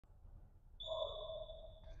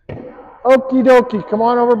Okie dokie, come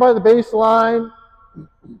on over by the baseline.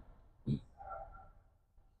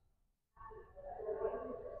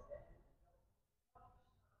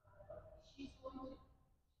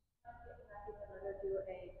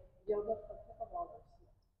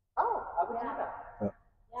 Oh, I would do that. Yeah.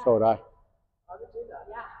 So would I. I would do that.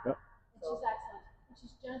 Yeah. Yep. And she's excellent. And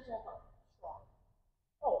she's gentle but strong.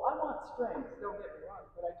 Oh, I want strength, don't get me wrong,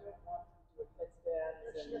 but I don't want to do a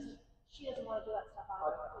headstand. She doesn't want to do that stuff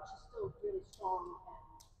either, but she's still really strong.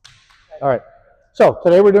 All right. So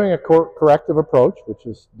today we're doing a corrective approach, which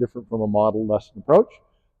is different from a model lesson approach.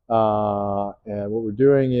 And what we're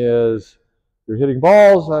doing is you're hitting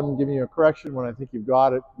balls. I'm giving you a correction. When I think you've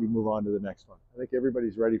got it, we move on to the next one. I think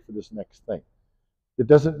everybody's ready for this next thing. It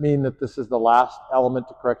doesn't mean that this is the last element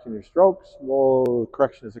to correcting your strokes. Well,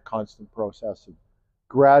 correction is a constant process of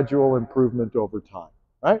gradual improvement over time,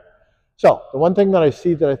 right? So the one thing that I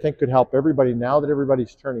see that I think could help everybody now that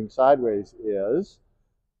everybody's turning sideways is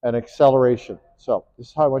an acceleration. So this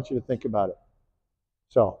is how I want you to think about it.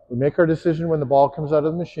 So we make our decision when the ball comes out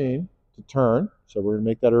of the machine to turn. So we're going to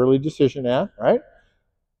make that early decision now, right?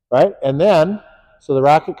 Right? And then, so the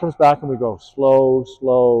racket comes back and we go slow,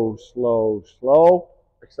 slow, slow, slow,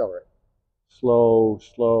 accelerate. Slow,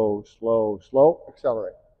 slow, slow, slow,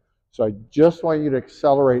 accelerate. So I just want you to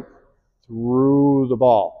accelerate through the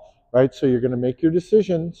ball, right? So you're going to make your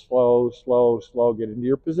decision, slow, slow, slow, get into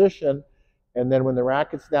your position. And then when the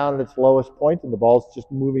racket's down at its lowest point and the ball's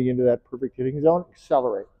just moving into that perfect hitting zone,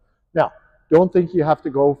 accelerate. Now, don't think you have to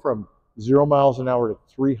go from 0 miles an hour to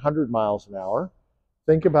 300 miles an hour.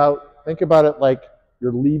 Think about it like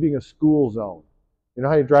you're leaving a school zone. You know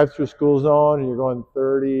how you drive through a school zone and you're going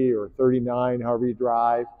 30 or 39, however you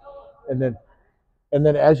drive, and then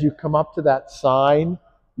as you come up to that sign,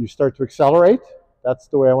 you start to accelerate. That's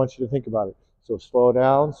the way I want you to think about it. So slow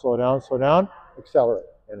down, slow down, slow down, accelerate.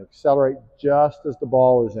 And accelerate just as the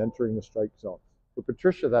ball is entering the strike zone. For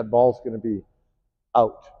Patricia, that ball's going to be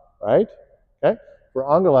out, right? Okay. For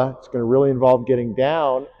Angela, it's going to really involve getting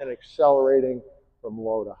down and accelerating from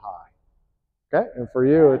low to high. Okay. And for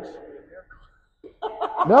you, it's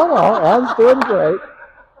no. Anne's doing great.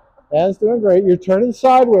 Anne's doing great. You're turning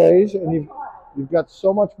sideways, and you've got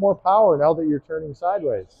so much more power now that you're turning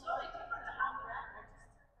sideways.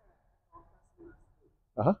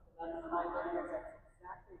 Uh-huh.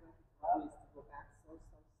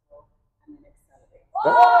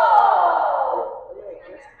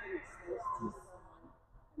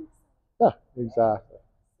 Yeah, exactly.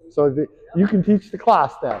 So you can teach the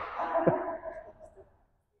class then.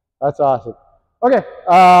 That's awesome. Okay,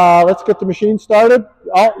 let's get the machine started.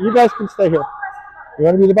 You guys can stay here. You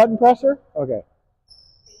want to be the button presser? Okay.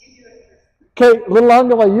 Okay, little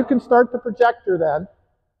Angela, you can start the projector then.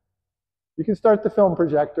 You can start the film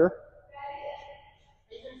projector.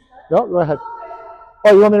 No, go ahead.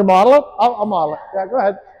 Oh, you want me to model it? I'll model it. Yeah, go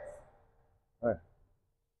ahead. All right.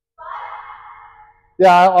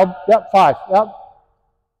 Yeah, yep, 5. Yep. All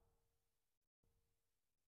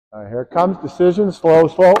right, here it comes. Decision, slow,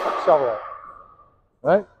 slow, accelerate.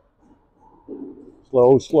 Right?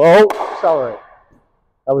 Slow, slow, accelerate.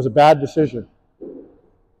 That was a bad decision.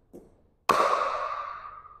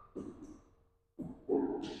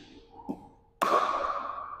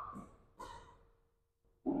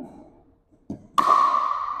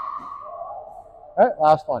 All right,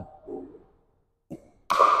 last one.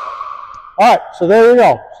 All right, so there you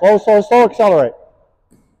go. Slow, slow, slow, accelerate.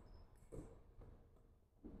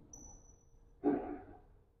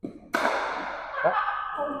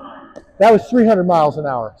 That was 300 miles an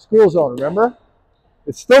hour. School zone, remember?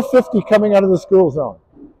 It's still 50 coming out of the school zone.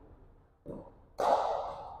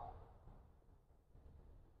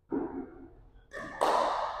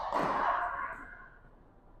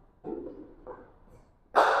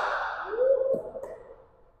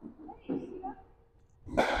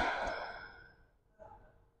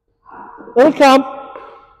 It'll come.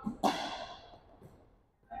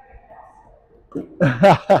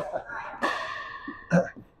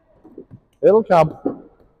 It'll come.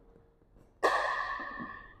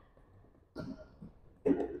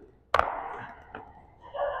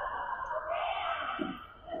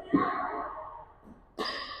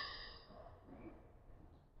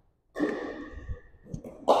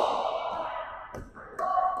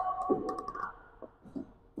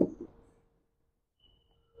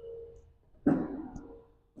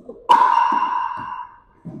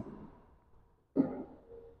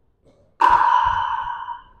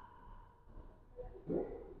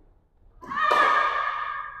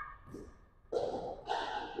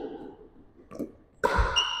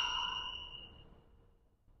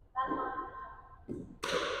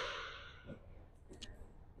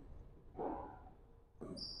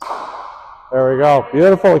 There we go.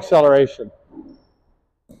 Beautiful acceleration.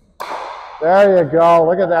 There you go.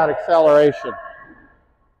 Look at that acceleration.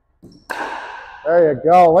 There you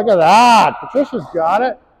go. Look at that. Patricia's got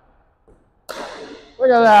it. Look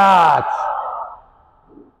at that.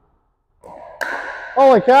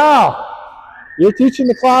 Holy cow. You're teaching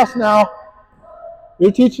the class now.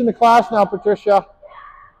 You're teaching the class now, Patricia.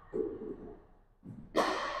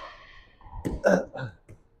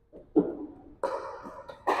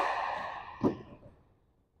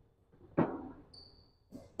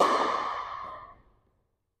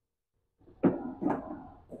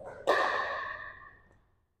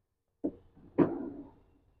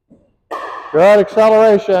 Good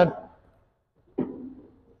acceleration.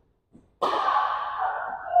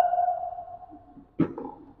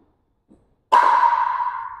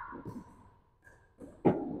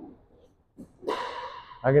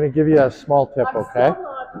 I'm going to give you a small tip, okay?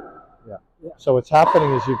 Yeah. So what's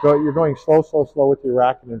happening is you're going slow, slow, slow with your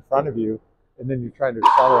racket in front of you, and then you're trying to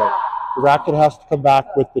accelerate. The racket has to come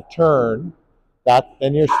back with the turn.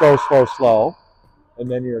 Then you're slow, slow, slow,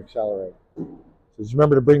 and then you're accelerating. So just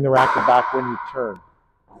remember to bring the racket back when you turn.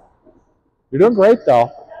 You're doing great,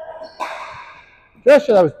 though. Trisha,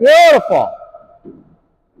 that was beautiful.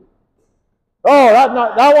 Oh,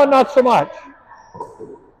 that one not so much.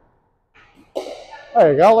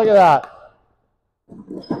 There you go. Look at that.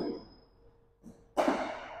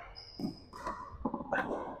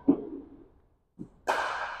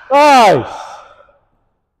 Nice.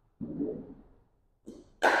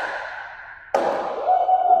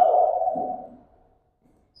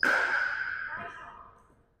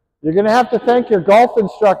 You're going to have to thank your golf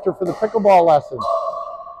instructor for the pickleball lesson.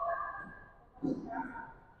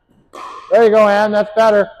 There you go, Ann. That's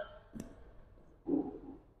better.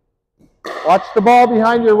 Watch the ball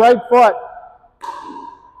behind your right foot.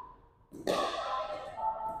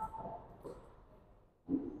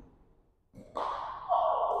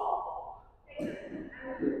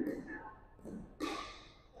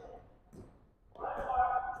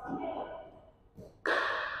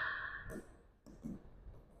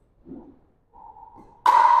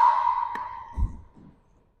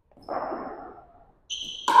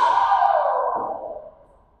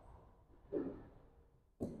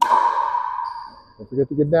 Don't forget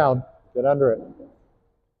to get down. Get under it.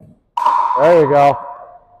 There you go.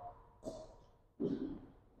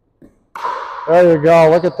 There you go.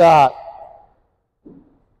 Look at that.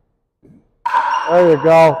 There you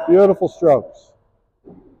go. Beautiful strokes.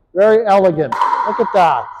 Very elegant. Look at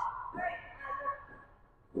that.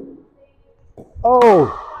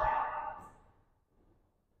 Oh.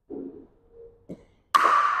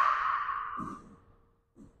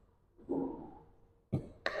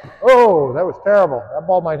 Oh, that was terrible. That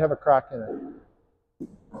ball might have a crack in it.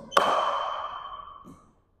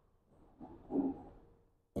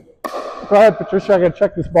 Go ahead, Patricia. I gotta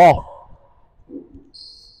check this ball.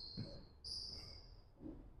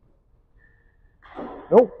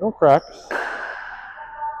 Nope, no cracks.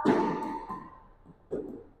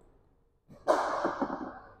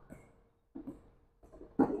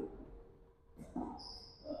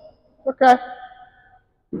 Okay.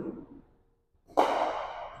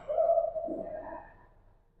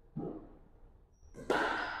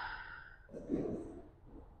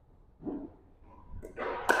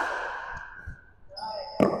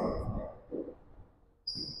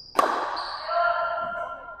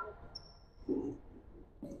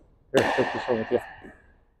 Here, take this one with you.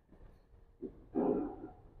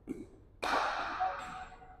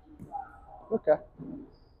 Okay.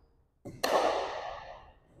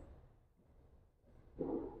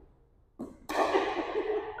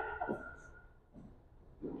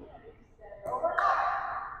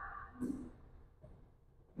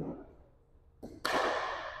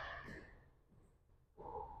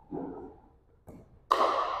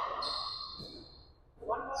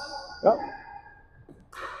 Yep.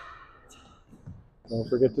 Don't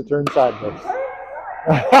forget to turn sideways.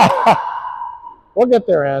 We'll get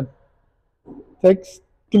there, Ann. Can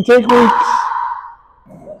take weeks.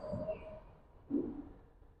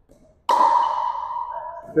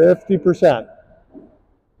 %50.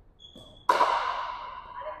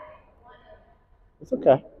 It's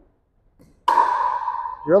okay.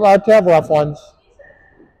 You're allowed to have rough ones.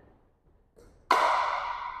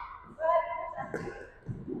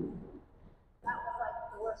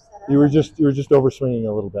 You were just overswinging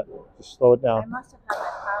a little bit. Just slow it down. I must have had my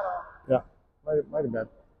paddle. Yeah, might have been.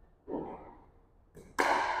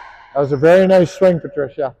 That was a very nice swing,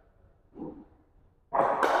 Patricia.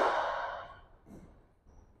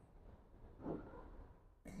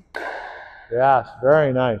 Yes,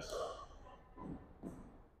 very nice.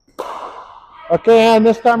 Okay, and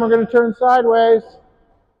this time we're going to turn sideways.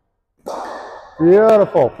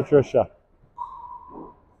 Beautiful, Patricia.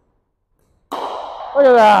 Look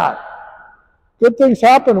at that. Good things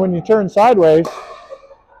happen when you turn sideways.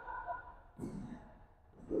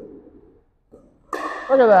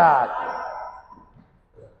 Look at that.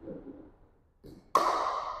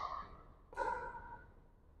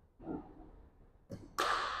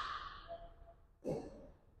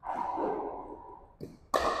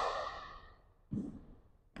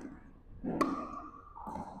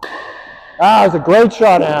 Ah, it's a great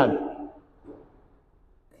shot, Ann.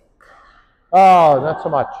 Oh, not so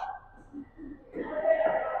much.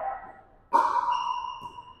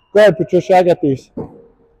 Go ahead, Patricia, I get these.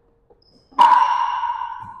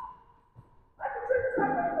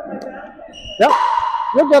 Yep,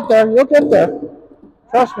 you'll get there, you'll get there.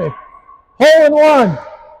 Trust me. Hole in one.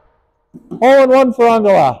 Hole in one for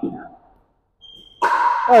Angela.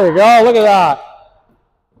 There you go, look at that.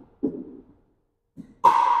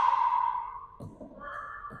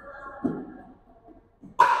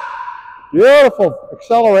 Beautiful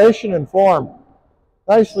acceleration and form.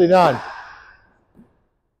 Nicely done.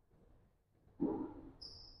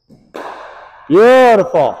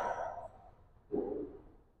 Beautiful.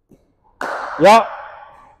 Yep.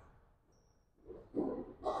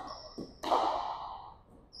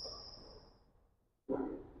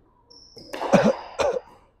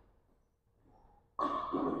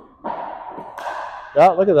 Yeah,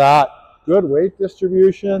 look at that. Good weight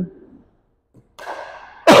distribution.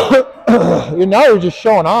 Now you're just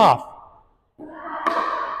showing off.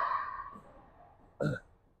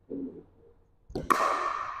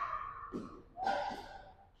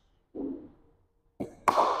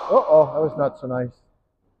 Uh-oh, that was not so nice.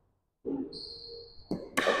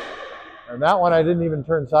 And that one I didn't even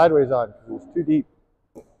turn sideways on because it was too deep.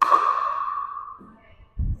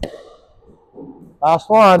 Last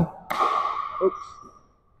one. Oops.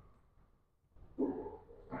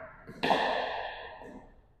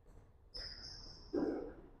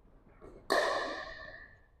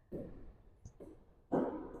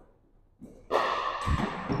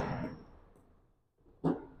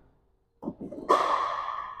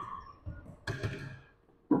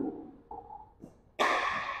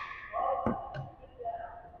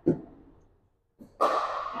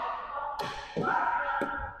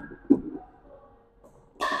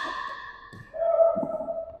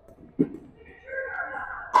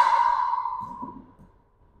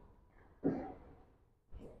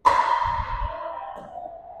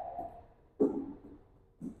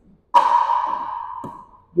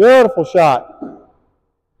 Beautiful shot.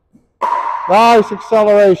 Nice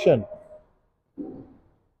acceleration.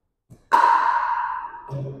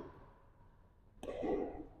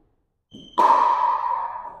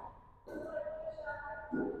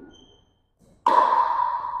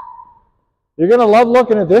 You're going to love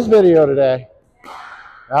looking at this video today.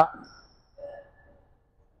 Yeah.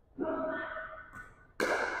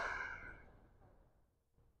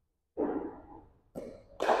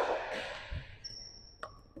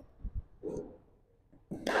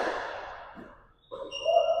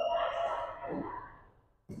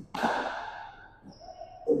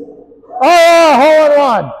 Oh, hole in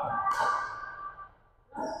one.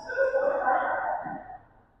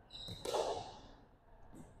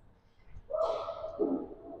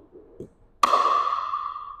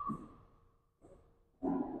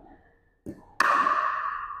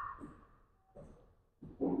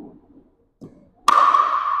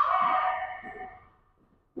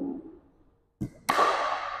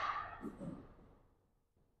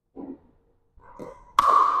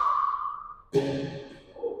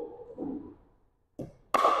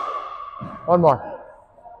 One more.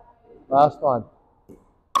 Last one.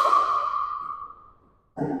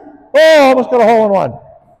 Oh, almost got a hole in one.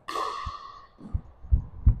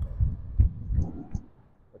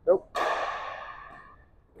 Nope.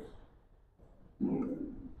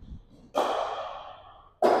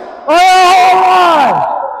 Oh!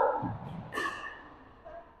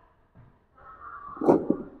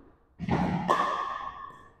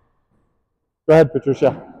 Go ahead,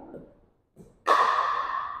 Patricia.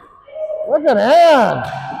 Look at Ann.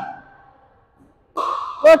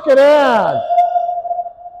 Look at Ann.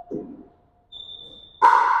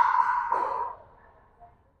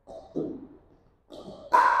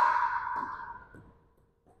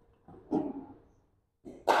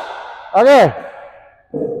 Okay,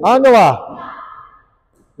 Angela,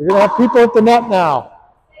 you're going to have people at the net now.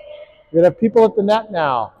 You're going to have people at the net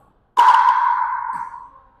now.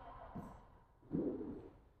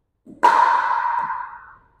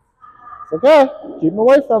 It's okay. Keep them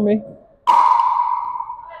away from me.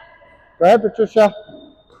 Go ahead, Patricia.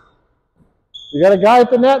 You got a guy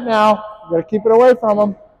at the net now. You got to keep it away from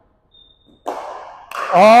him.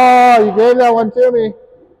 Oh, you gave that one to me.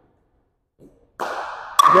 You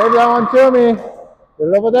gave that one to me. Get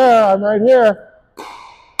it over there. I'm right here.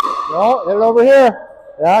 No, hit it over here.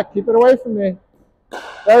 Yeah, keep it away from me.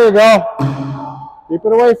 There you go. Keep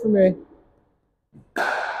it away from me.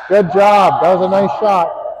 Good job. That was a nice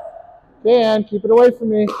shot. Dan, keep it away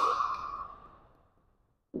from me.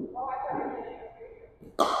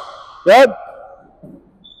 Good.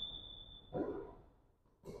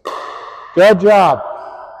 Good job.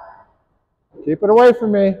 Keep it away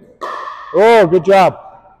from me. Oh, good job.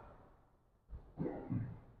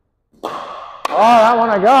 Oh, that one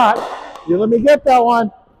I got. You let me get that one.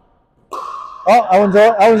 Oh, that one's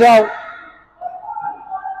out. That was out.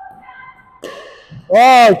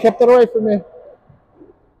 Oh, he kept it away from me.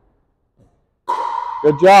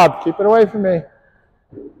 Good job. Keep it away from me.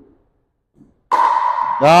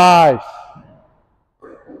 Nice.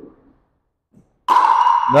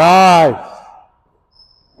 Nice.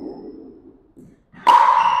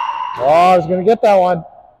 Oh, I was going to get that one.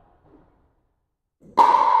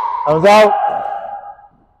 That was out.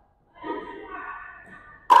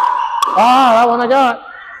 Ah, that one I got.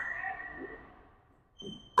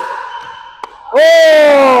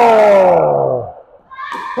 Oh!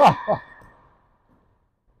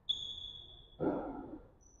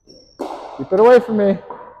 Keep it away from me.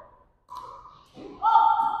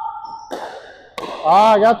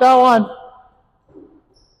 Ah, I got that one.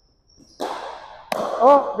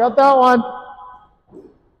 Oh, got that one.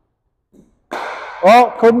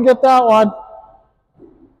 Oh, couldn't get that one.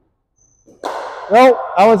 Nope,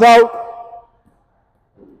 that was out.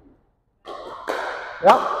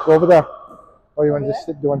 Yep, go over there. Oh, you want to just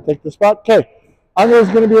sit? Do you want to take the spot? Okay, Angela's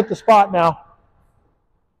going to be at the spot now.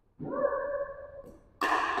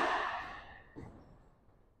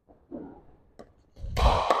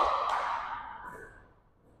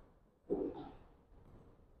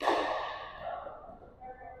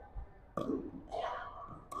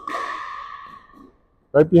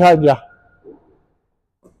 Right behind you.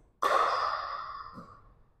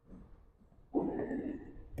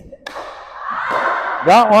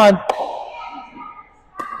 Got one.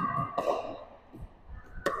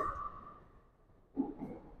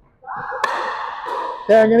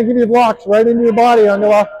 Okay, I'm going to give you blocks right into your body,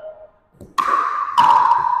 Angela. I'm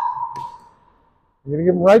going to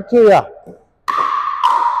give them right to you.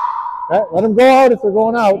 Okay, let them go out if they're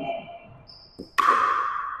going out.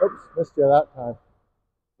 Oops, missed you that time.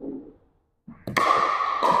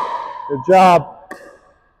 Good job.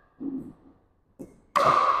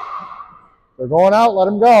 They're going out, let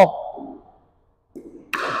them go.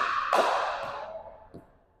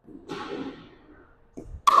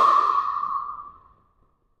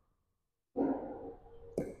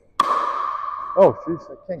 Oh,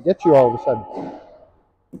 jeez, I can't get you all of a sudden.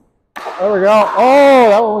 There we go. Oh,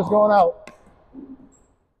 that one was going out.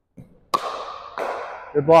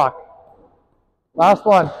 Good block. Last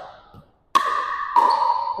one.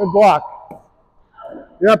 Good block.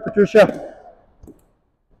 You're up, Patricia.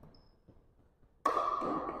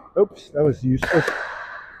 Oops, that was useless.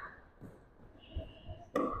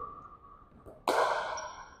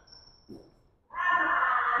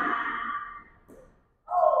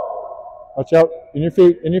 Watch out. In your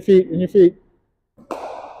feet, in your feet, in your feet.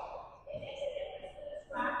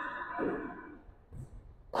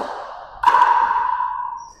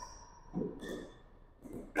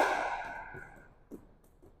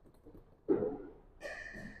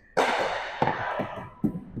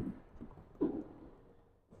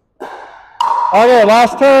 Okay,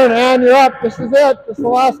 last turn, and you're up. This is it. This is the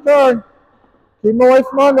last turn. Keep them away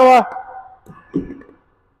from Angela.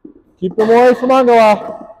 Keep them away from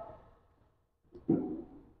Angela.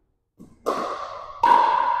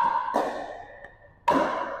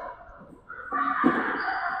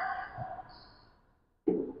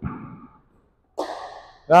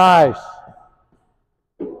 Nice.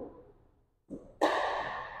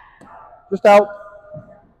 Just out.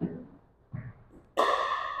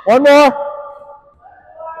 One more.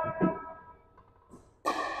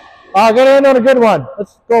 Get in on a good one.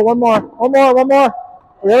 Let's go. One more. One more. One more.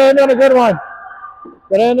 Get in on a good one.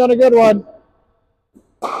 Get in on a good one.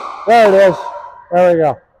 There it is. There we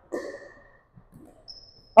go.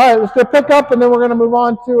 All right, let's do a pickup, and then we're going to move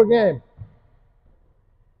on to a game.